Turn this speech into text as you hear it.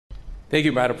Thank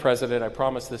you, Madam President. I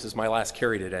promise this is my last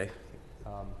carry today.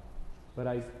 But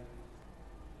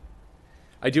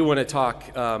I do want to talk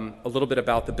a little bit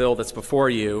about the bill that's before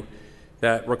you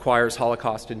that requires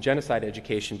Holocaust and genocide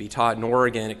education be taught in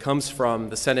Oregon. It comes from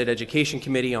the Senate Education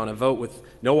Committee on a vote with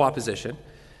no opposition.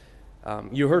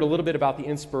 You heard a little bit about the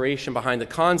inspiration behind the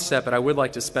concept, but I would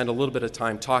like to spend a little bit of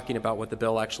time talking about what the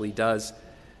bill actually does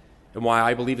and why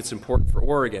I believe it's important for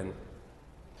Oregon.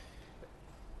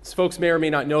 As folks may or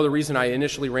may not know, the reason I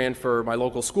initially ran for my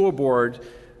local school board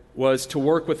was to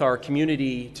work with our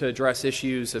community to address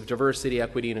issues of diversity,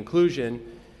 equity, and inclusion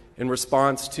in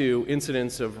response to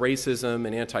incidents of racism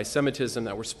and anti-Semitism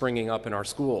that were springing up in our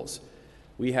schools.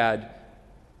 We had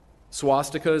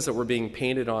swastikas that were being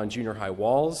painted on junior high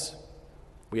walls.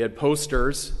 We had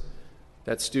posters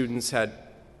that students had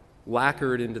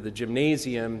lacquered into the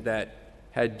gymnasium that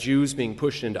had Jews being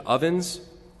pushed into ovens.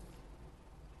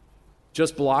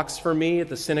 Just blocks from me at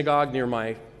the synagogue near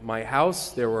my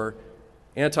house, there were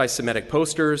anti-Semitic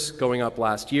posters going up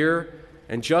last year,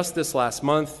 and just this last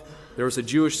month, there was a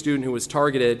Jewish student who was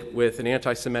targeted with an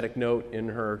anti-Semitic note in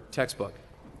her textbook.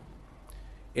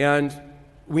 And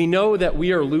we know that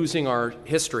we are losing our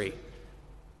history.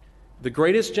 The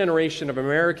greatest generation of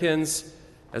Americans,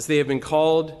 as they have been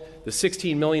called, the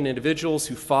 16 million individuals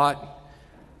who fought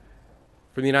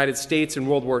for the United States in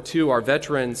World War II, are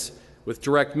veterans with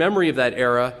direct memory of that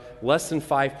era. Less than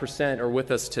 5% are with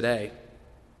us today.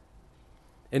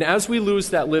 And as we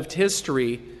lose that lived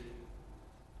history,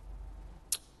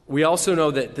 we also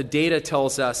know that the data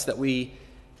tells us that we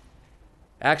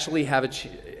actually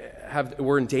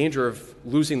we're in danger of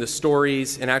losing the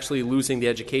stories and actually losing the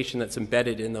education that's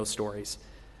embedded in those stories.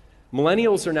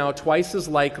 Millennials are now twice as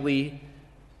likely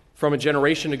from a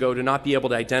generation ago to not be able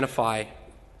to identify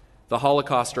the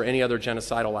Holocaust or any other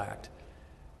genocidal act.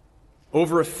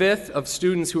 Over a fifth of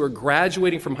students who are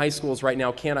graduating from high schools right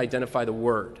now can't identify the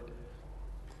word.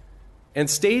 And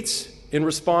states, in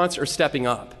response, are stepping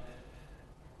up.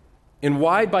 In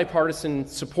wide bipartisan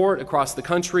support across the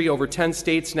country, over 10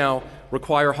 states now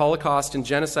require Holocaust and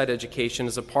genocide education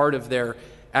as a part of their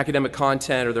academic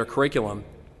content or their curriculum.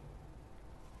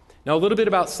 Now, a little bit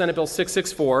about Senate Bill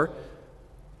 664.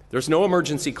 There's no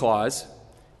emergency clause.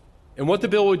 And what the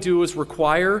bill would do is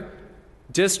require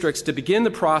districts to begin the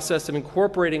process of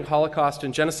incorporating Holocaust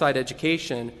and genocide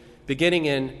education beginning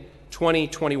in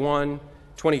 2020 and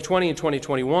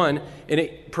 2021, and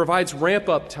it provides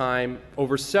ramp-up time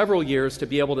over several years to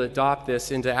be able to adopt this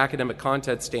into academic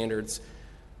content standards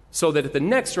so that at the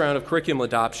next round of curriculum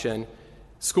adoption,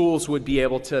 schools would be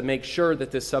able to make sure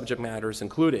that this subject matter is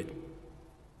included.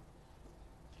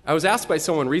 I was asked by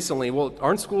someone recently, well,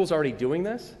 aren't schools already doing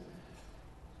this?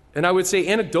 And I would say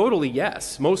anecdotally,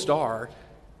 yes, most are,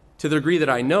 to the degree that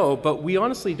I know, but we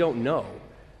honestly don't know.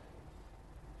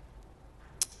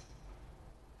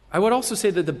 I would also say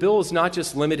that the bill is not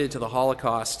just limited to the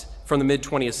Holocaust from the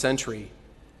mid-20th century.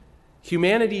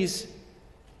 Humanity's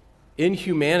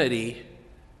inhumanity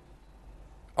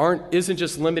isn't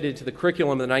just limited to the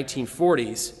curriculum of the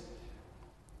 1940s.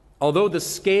 Although the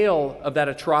scale of that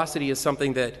atrocity is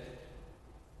something that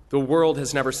the world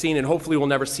has never seen and hopefully will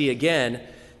never see again,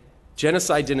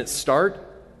 genocide didn't start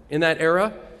in that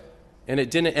era, and it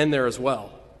didn't end there as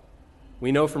well.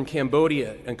 We know from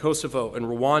Cambodia and Kosovo and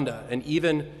Rwanda, and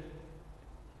even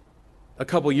a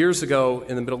couple years ago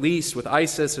in the Middle East with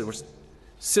ISIS, it was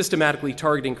systematically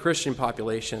targeting Christian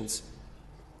populations.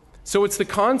 So it's the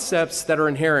concepts that are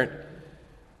inherent.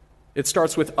 It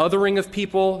starts with othering of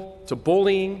people, to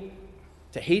bullying,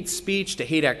 to hate speech, to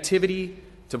hate activity,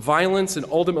 to violence, and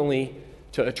ultimately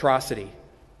to atrocity.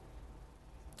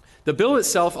 The bill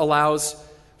itself allows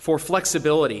for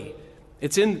flexibility.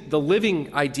 It's in the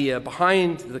living idea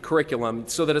behind the curriculum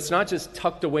so that it's not just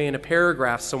tucked away in a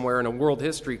paragraph somewhere in a world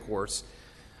history course.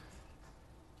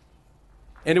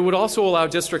 And it would also allow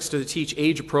districts to teach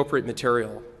age-appropriate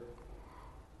material.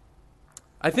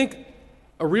 I think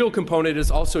a real component is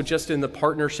also just in the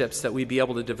partnerships that we'd be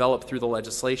able to develop through the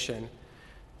legislation.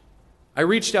 I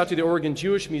reached out to the Oregon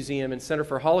Jewish Museum and Center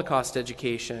for Holocaust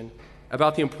Education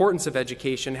about the importance of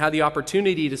education, had the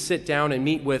opportunity to sit down and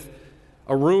meet with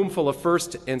a room full of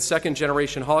first and second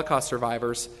generation Holocaust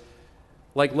survivors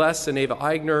like Les and Ava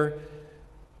Wagner,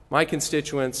 my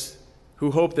constituents,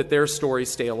 who hope that their stories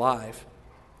stay alive.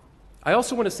 I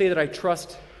also want to say that I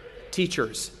trust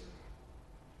teachers.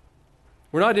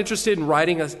 We're not interested in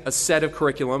writing a set of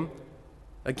curriculum.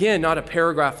 Again, not a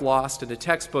paragraph lost in a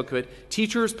textbook, but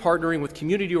teachers partnering with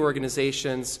community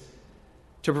organizations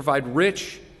to provide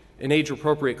rich and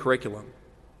age-appropriate curriculum.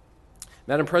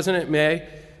 Madam President, may I,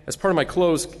 as part of my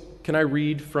close, can I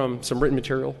read from some written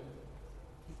material?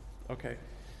 Okay.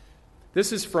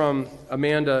 This is from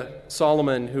Amanda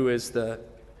Solomon, who is the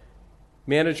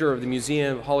manager of the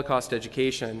Museum of Holocaust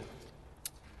Education.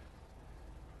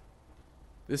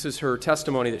 This is her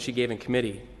testimony that she gave in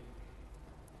committee.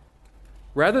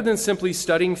 Rather than simply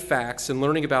studying facts and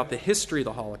learning about the history of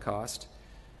the Holocaust,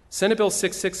 Senate Bill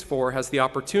 664 has the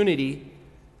opportunity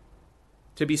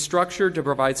to be structured to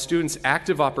provide students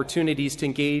active opportunities to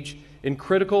engage in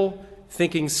critical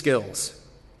thinking skills.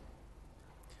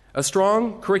 A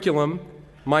strong curriculum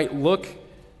might look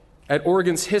at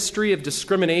Oregon's history of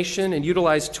discrimination and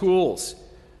utilize tools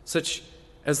such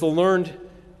as the learned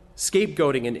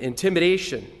scapegoating and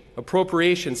intimidation,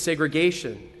 appropriation,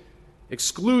 segregation,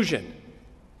 exclusion,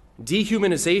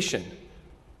 dehumanization,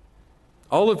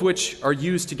 all of which are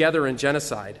used together in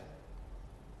genocide.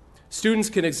 Students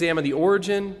can examine the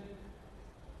origin,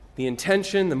 the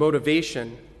intention, the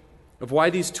motivation of why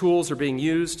these tools are being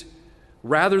used,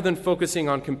 rather than focusing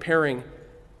on comparing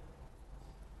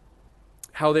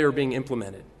how they are being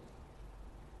implemented.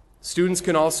 Students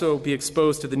can also be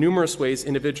exposed to the numerous ways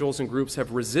individuals and groups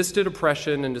have resisted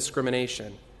oppression and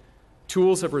discrimination.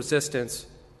 Tools of resistance,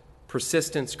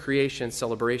 persistence, creation,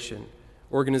 celebration,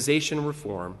 organization, and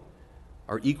reform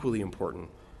are equally important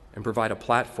and provide a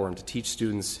platform to teach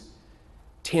students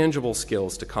tangible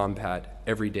skills to combat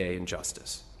everyday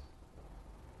injustice.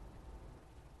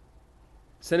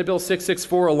 Senate Bill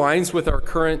 664 aligns with our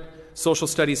current social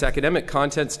studies academic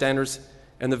content standards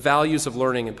and the values of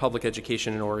learning in public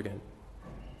education in Oregon.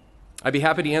 I'd be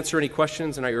happy to answer any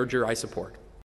questions, and I urge your support.